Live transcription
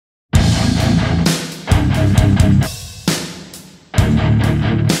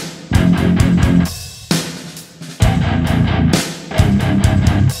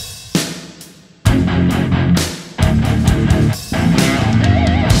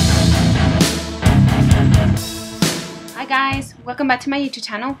welcome back to my YouTube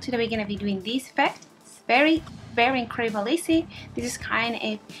channel. Today we're going to be doing this effect. It's very incredible easy. This is kind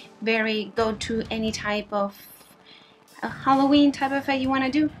of very go to any type of Halloween type of effect you want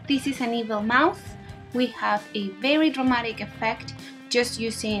to do. This is an evil mouth. We have a very dramatic effect just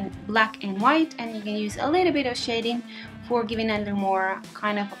using black and white, and you can use a little bit of shading for giving a little more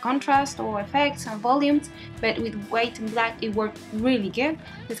kind of a contrast or effects and volumes, but with white and black it worked really good.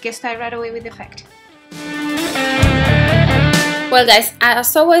 Let's get started right away with the effect. Well guys,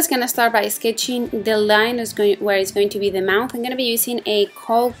 as always, gonna start by sketching the line where it's going to be the mouth. I'm gonna be using a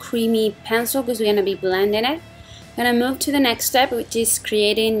cold creamy pencil because we're gonna be blending it. I'm gonna move to the next step, which is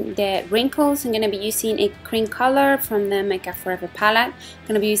creating the wrinkles. I'm gonna be using a cream color from the Makeup Forever palette. I'm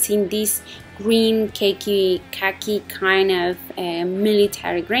gonna be using this green khaki kind of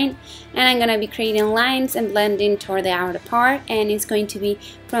military green, and I'm gonna be creating lines and blending toward the outer part, and it's going to be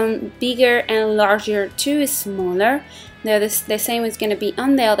from bigger and larger to smaller. Now the same is going to be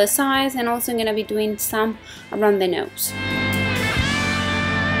on the other side, and also I'm going to be doing some around the nose.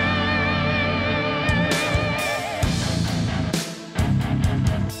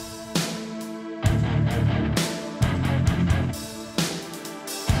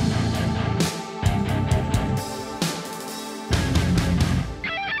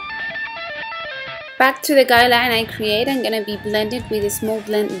 Back to the guideline I create, I'm going to be blended with a small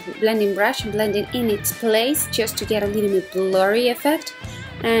blending brush, blending in its place just to get a little bit blurry effect.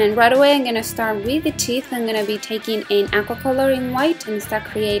 And right away I'm going to start with the teeth. I'm going to be taking an aqua color in white and start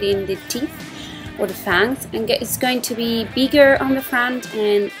creating the teeth or the fangs. And it's going to be bigger on the front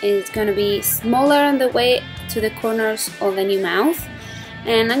and it's going to be smaller on the way to the corners of the new mouth.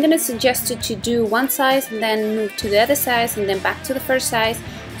 And I'm going to suggest you to do one side and then move to the other side and then back to the first side.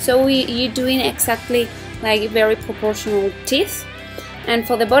 So you're doing exactly like very proportional teeth. And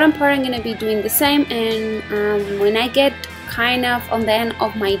for the bottom part I'm going to be doing the same, and when I get kind of on the end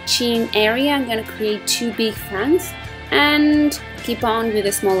of my chin area I'm going to create two big fangs and keep on with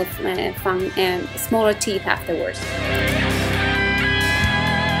the smaller smaller teeth afterwards.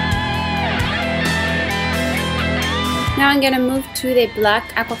 Now I'm gonna move to the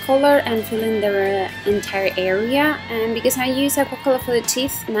black aqua color and fill in the entire area, and because I use aqua color for the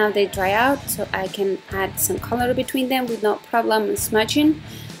teeth, now they dry out, so I can add some color between them with no problem smudging.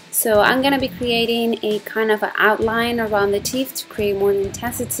 So I'm gonna be creating a kind of an outline around the teeth to create more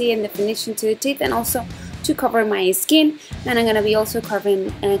intensity and definition to the teeth, and also to cover my skin, and I'm gonna be also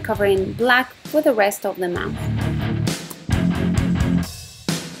covering black for the rest of the mouth.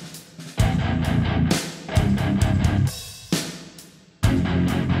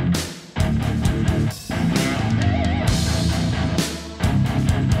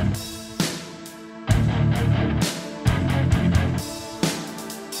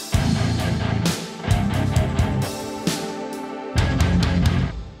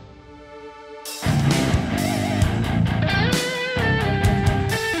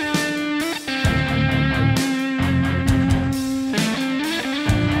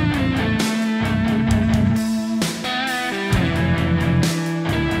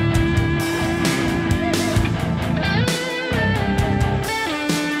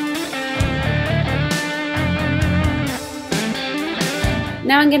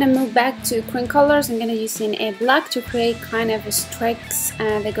 Now I'm going to move back to cream colors. I'm going to use a black to create kind of a streaks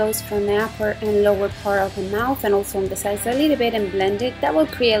that goes from the upper and lower part of the mouth and also on the sides a little bit, and blend it. That will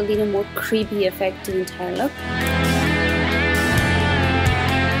create a little more creepy effect to the entire look.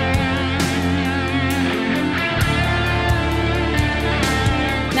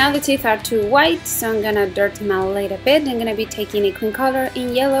 Now the teeth are too white, so I'm gonna dirty them a little bit. I'm gonna be taking a cream color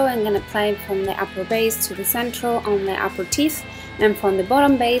in yellow and gonna apply it from the upper base to the central on the upper teeth, and from the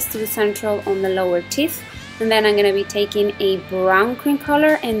bottom base to the central on the lower teeth. And then I'm gonna be taking a brown cream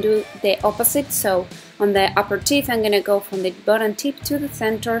color and do the opposite. So on the upper teeth I'm gonna go from the bottom tip to the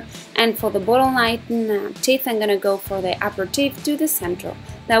center, and for the bottom line teeth I'm gonna go for the upper teeth to the central.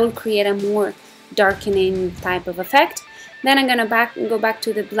 That will create a more darkening type of effect. Then I'm gonna go back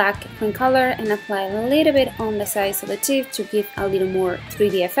to the black cream color and apply a little bit on the sides of the teeth to give a little more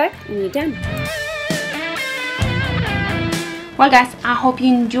 3D effect, and we're done. Well guys, I hope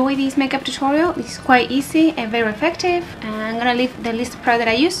you enjoy this makeup tutorial. It's quite easy and very effective, and I'm gonna leave the list of products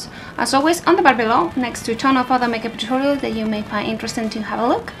that I use as always on the bar below, next to a ton of other makeup tutorials that you may find interesting to have a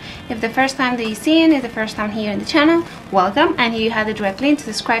look. If the first time that you're seeing is the first time here in the channel, welcome, and here you have the direct link to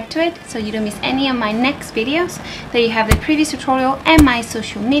subscribe to it so you don't miss any of my next videos. There you have the previous tutorial and my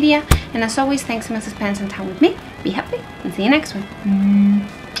social media, and as always, thanks so much for spending some time with me. Be happy and see you next one.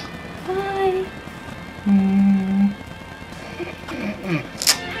 Bye.